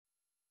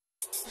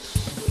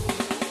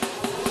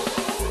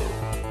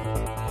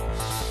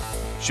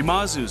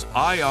Shimazu's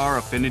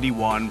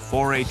IRAffinity-1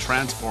 Fourier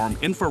transform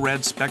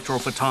infrared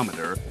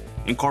spectrophotometer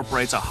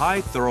incorporates a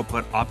high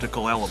throughput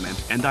optical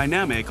element and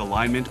dynamic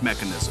alignment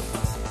mechanism.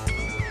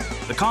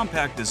 The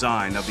compact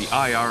design of the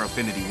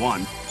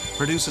IRAffinity-1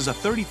 produces a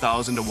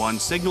 30,000-to-1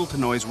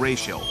 signal-to-noise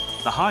ratio,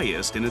 the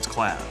highest in its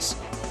class.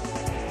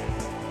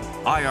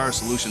 IR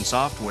solution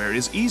software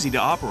is easy to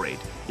operate,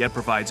 yet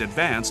provides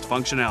advanced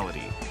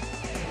functionality.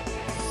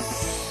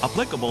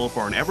 Applicable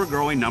for an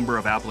ever-growing number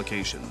of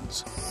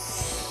applications.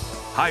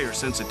 Higher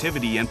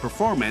sensitivity and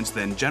performance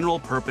than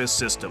general-purpose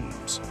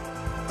systems.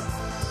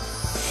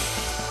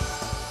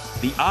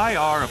 The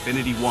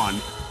IRAffinity-1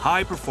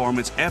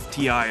 high-performance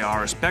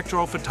FTIR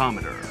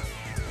spectrophotometer.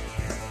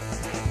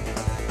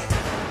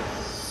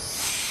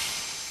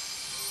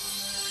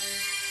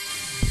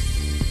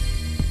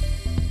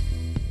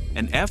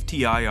 An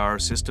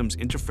FTIR system's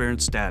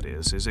interference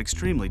status is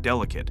extremely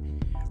delicate,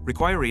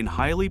 requiring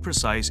highly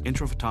precise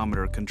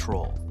interphotometer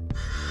control.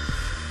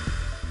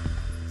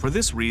 For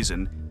this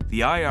reason, the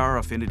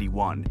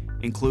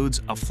IRAffinity-1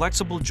 includes a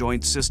flexible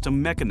joint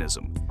system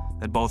mechanism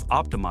that both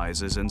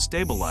optimizes and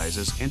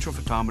stabilizes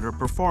interphotometer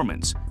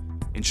performance,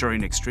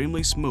 ensuring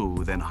extremely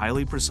smooth and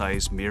highly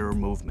precise mirror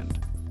movement.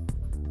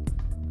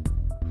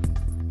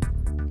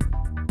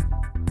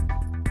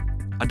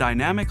 A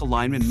dynamic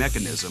alignment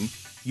mechanism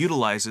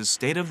utilizes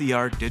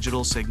state-of-the-art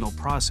digital signal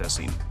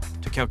processing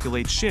to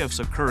calculate shifts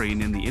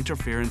occurring in the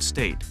interference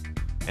state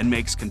and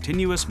makes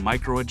continuous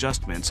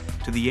micro-adjustments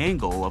to the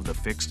angle of the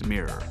fixed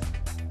mirror.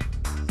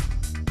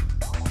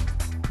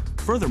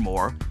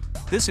 Furthermore,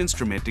 this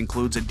instrument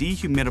includes a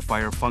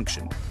dehumidifier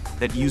function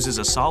that uses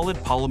a solid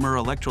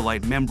polymer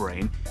electrolyte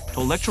membrane to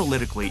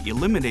electrolytically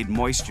eliminate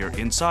moisture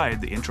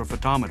inside the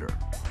interphotometer.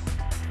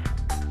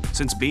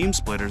 Since beam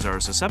splitters are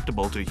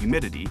susceptible to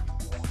humidity,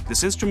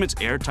 this instrument's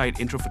airtight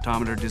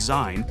interphotometer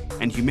design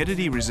and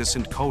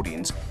humidity-resistant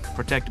coatings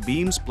protect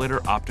beam splitter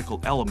optical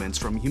elements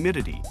from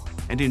humidity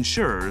and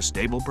ensure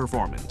stable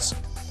performance.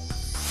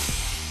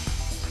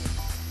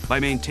 By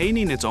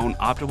maintaining its own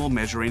optimal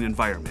measuring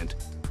environment,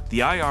 the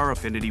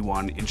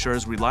IRAffinity-1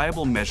 ensures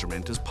reliable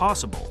measurement is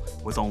possible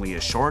with only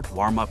a short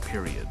warm-up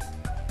period.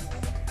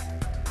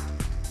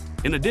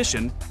 In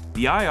addition,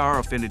 the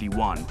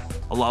IRAffinity-1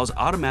 allows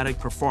automatic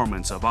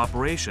performance of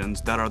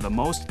operations that are the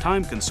most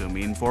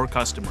time-consuming for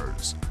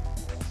customers.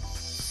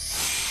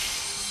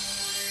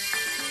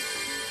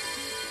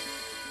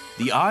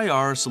 The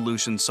IR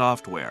solution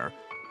software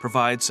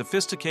provides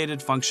sophisticated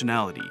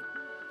functionality,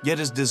 yet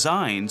is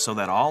designed so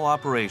that all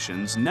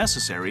operations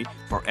necessary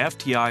for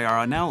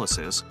FTIR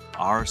analysis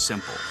are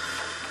simple.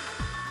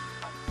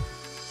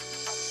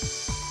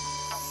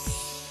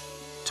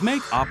 To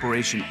make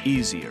operation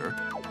easier,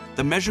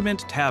 the Measurement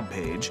tab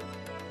page,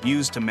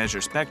 used to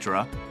measure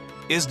spectra,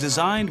 is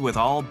designed with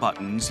all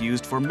buttons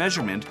used for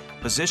measurement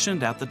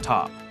positioned at the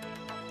top,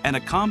 and a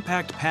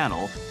compact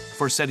panel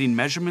for setting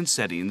measurement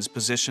settings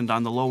positioned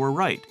on the lower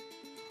right,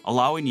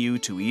 allowing you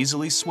to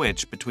easily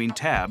switch between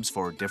tabs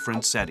for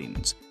different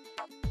settings.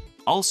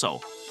 Also,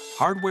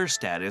 hardware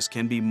status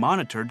can be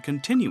monitored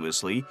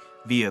continuously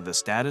via the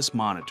status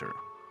monitor.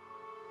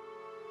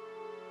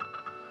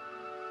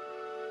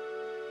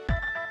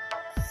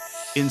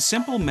 In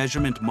simple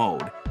measurement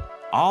mode,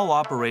 all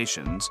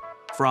operations,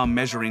 from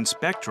measuring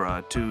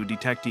spectra to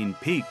detecting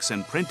peaks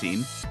and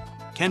printing,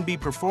 can be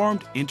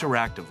performed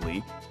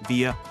interactively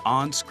via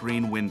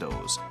on-screen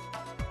windows.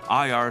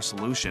 IR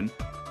Solution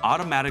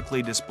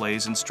automatically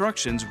displays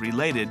instructions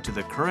related to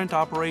the current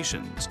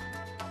operations,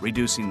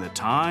 reducing the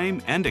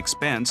time and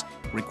expense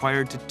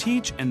required to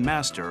teach and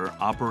master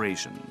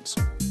operations.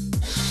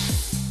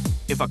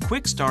 If a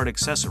quick start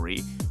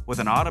accessory with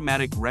an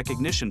automatic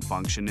recognition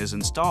function is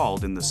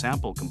installed in the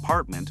sample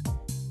compartment,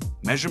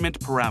 measurement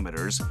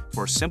parameters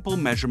for simple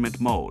measurement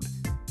mode,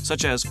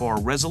 such as for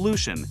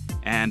resolution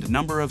and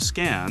number of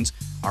scans,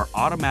 are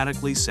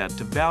automatically set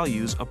to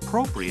values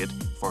appropriate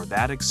for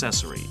that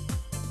accessory.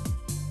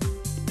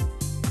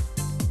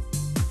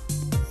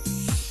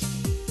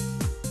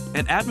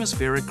 An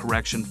atmospheric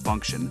correction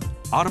function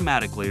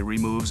automatically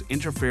removes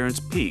interference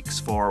peaks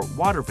for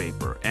water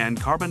vapor and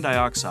carbon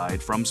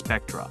dioxide from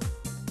spectra.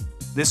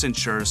 This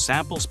ensures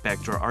sample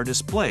spectra are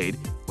displayed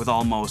with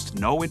almost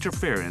no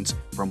interference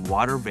from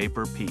water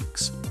vapor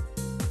peaks.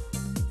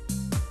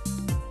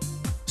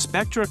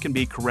 Spectra can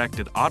be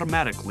corrected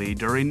automatically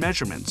during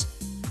measurements,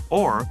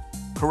 or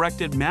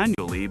corrected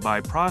manually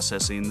by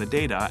processing the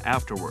data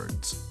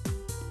afterwards.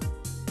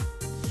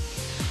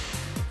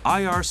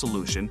 IR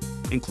Solution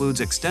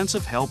includes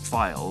extensive help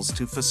files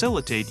to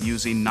facilitate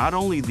using not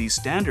only these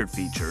standard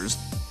features,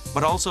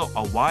 but also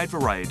a wide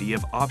variety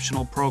of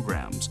optional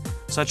programs,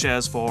 such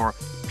as for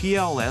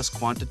PLS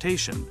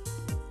quantitation,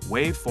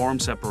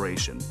 waveform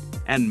separation,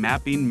 and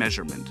mapping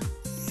measurement.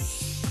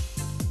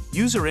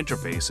 User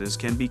interfaces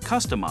can be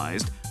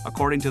customized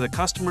according to the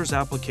customer's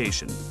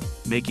application,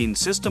 making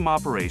system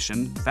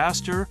operation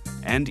faster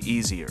and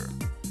easier.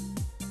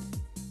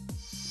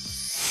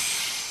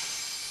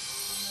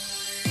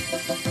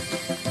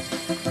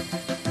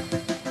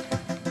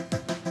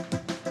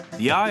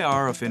 The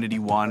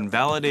IRAffinity-1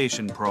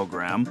 validation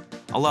program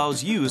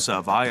allows use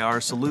of IR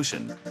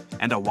solution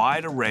and a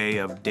wide array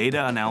of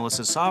data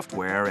analysis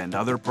software and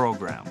other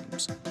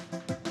programs.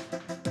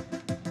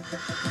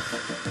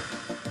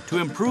 To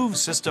improve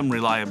system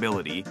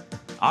reliability,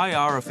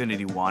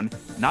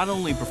 IRAffinity-1 not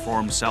only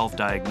performs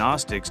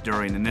self-diagnostics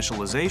during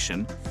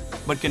initialization,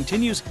 but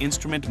continues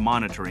instrument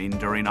monitoring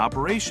during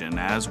operation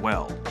as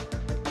well.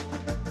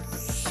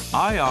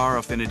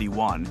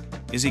 IRAffinity-1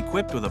 is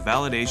equipped with a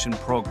validation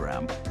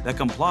program that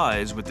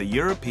complies with the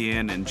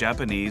European and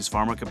Japanese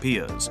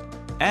pharmacopoeias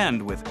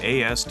and with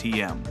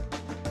ASTM.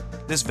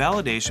 This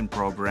validation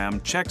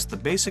program checks the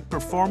basic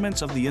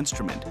performance of the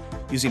instrument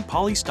using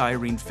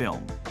polystyrene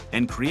film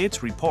and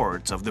creates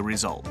reports of the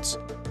results.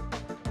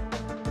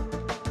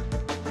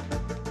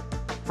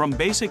 From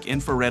basic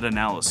infrared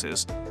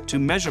analysis to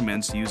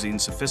measurements using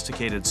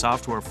sophisticated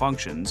software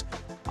functions,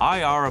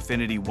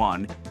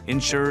 IRAffinity-1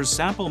 ensures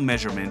sample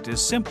measurement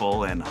is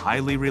simple and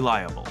highly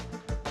reliable.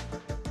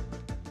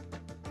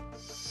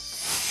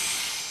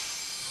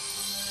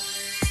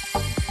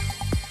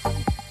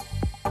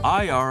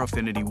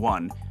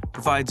 IRAffinity-1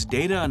 provides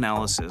data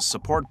analysis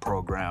support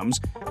programs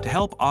to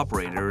help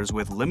operators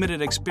with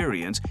limited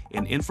experience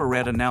in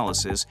infrared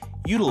analysis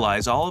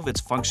utilize all of its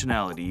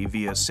functionality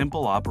via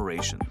simple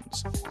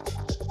operations.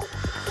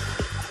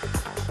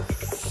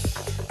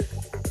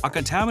 A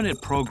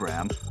contaminant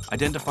program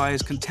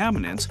identifies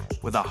contaminants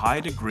with a high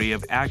degree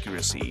of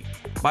accuracy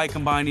by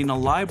combining a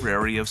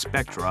library of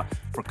spectra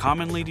for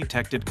commonly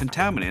detected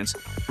contaminants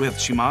with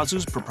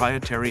Shimazu's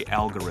proprietary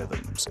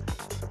algorithms.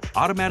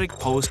 Automatic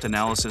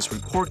post-analysis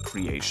report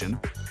creation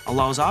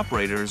allows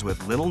operators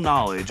with little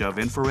knowledge of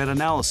infrared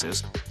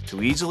analysis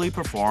to easily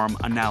perform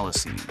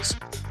analyses.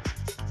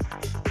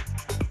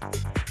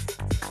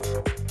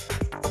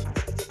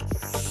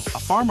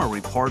 A Pharma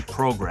Report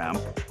program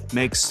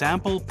makes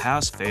sample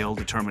pass-fail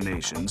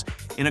determinations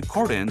in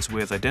accordance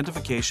with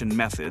identification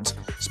methods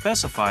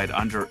specified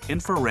under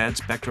infrared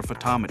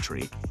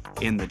spectrophotometry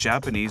in the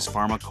Japanese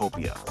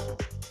pharmacopoeia.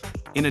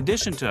 In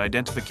addition to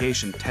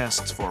identification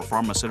tests for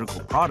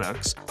pharmaceutical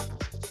products,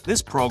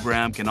 this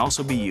program can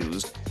also be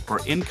used for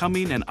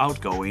incoming and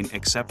outgoing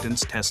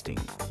acceptance testing.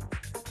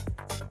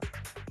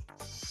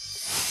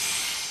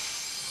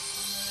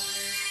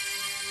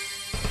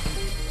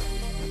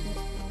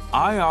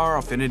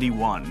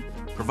 IRAffinity-1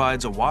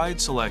 provides a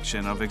wide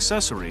selection of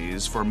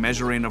accessories for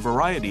measuring a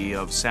variety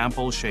of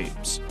sample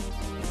shapes.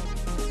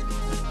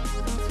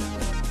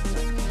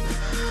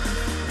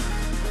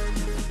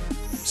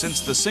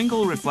 Since the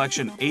single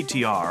reflection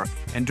ATR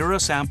and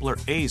DuraSampler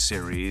A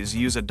series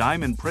use a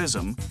diamond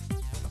prism,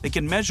 they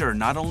can measure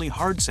not only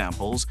hard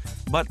samples,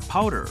 but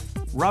powder,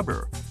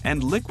 rubber,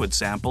 and liquid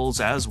samples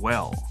as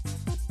well.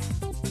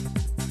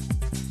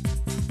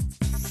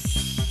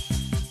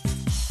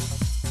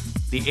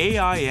 The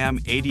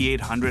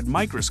AIM8800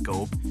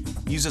 microscope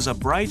uses a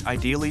bright,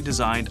 ideally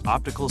designed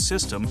optical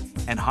system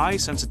and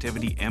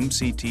high-sensitivity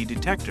MCT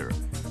detector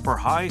for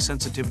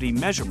high-sensitivity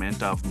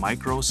measurement of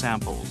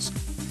microsamples.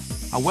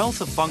 A wealth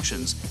of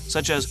functions,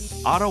 such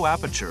as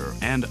auto-aperture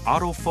and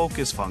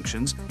autofocus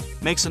functions,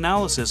 makes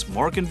analysis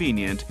more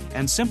convenient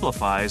and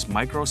simplifies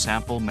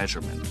microsample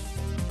measurement.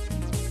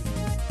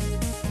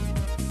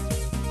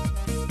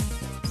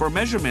 For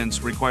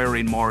measurements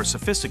requiring more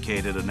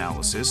sophisticated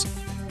analysis,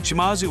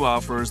 Shimazu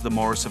offers the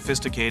more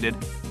sophisticated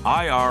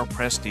IR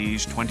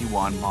Prestige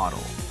 21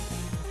 model.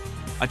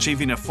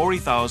 Achieving a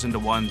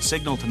 40,000-to-1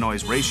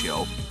 signal-to-noise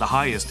ratio, the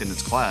highest in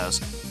its class,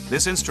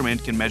 this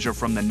instrument can measure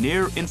from the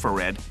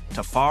near-infrared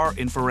to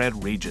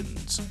far-infrared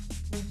regions.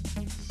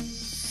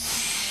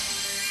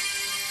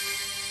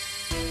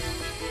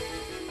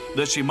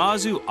 The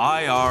Shimazu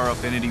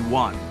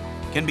IRAffinity-1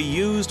 can be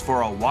used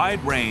for a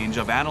wide range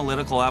of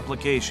analytical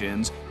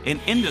applications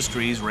in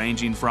industries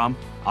ranging from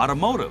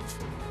automotive,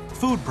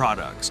 food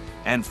products,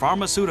 and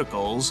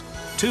pharmaceuticals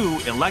to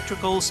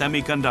electrical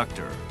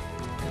semiconductor.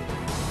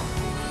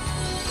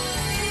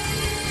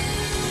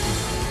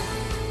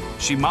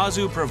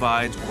 Shimazu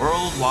provides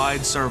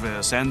worldwide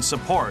service and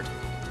support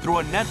through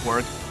a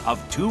network of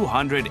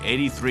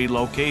 283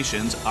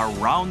 locations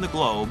around the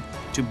globe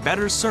to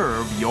better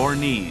serve your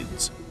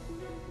needs.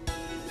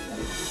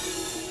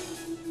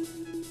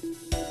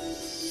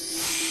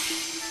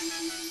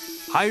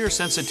 Higher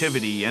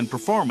sensitivity and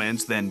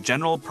performance than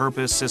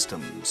general-purpose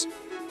systems.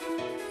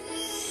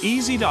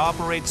 Easy to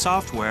operate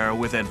software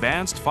with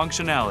advanced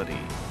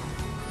functionality.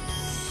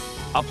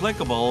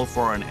 Applicable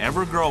for an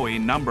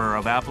ever-growing number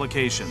of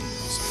applications.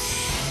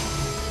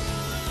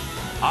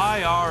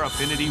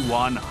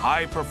 IRAffinity-1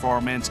 High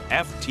Performance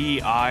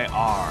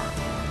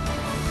FTIR.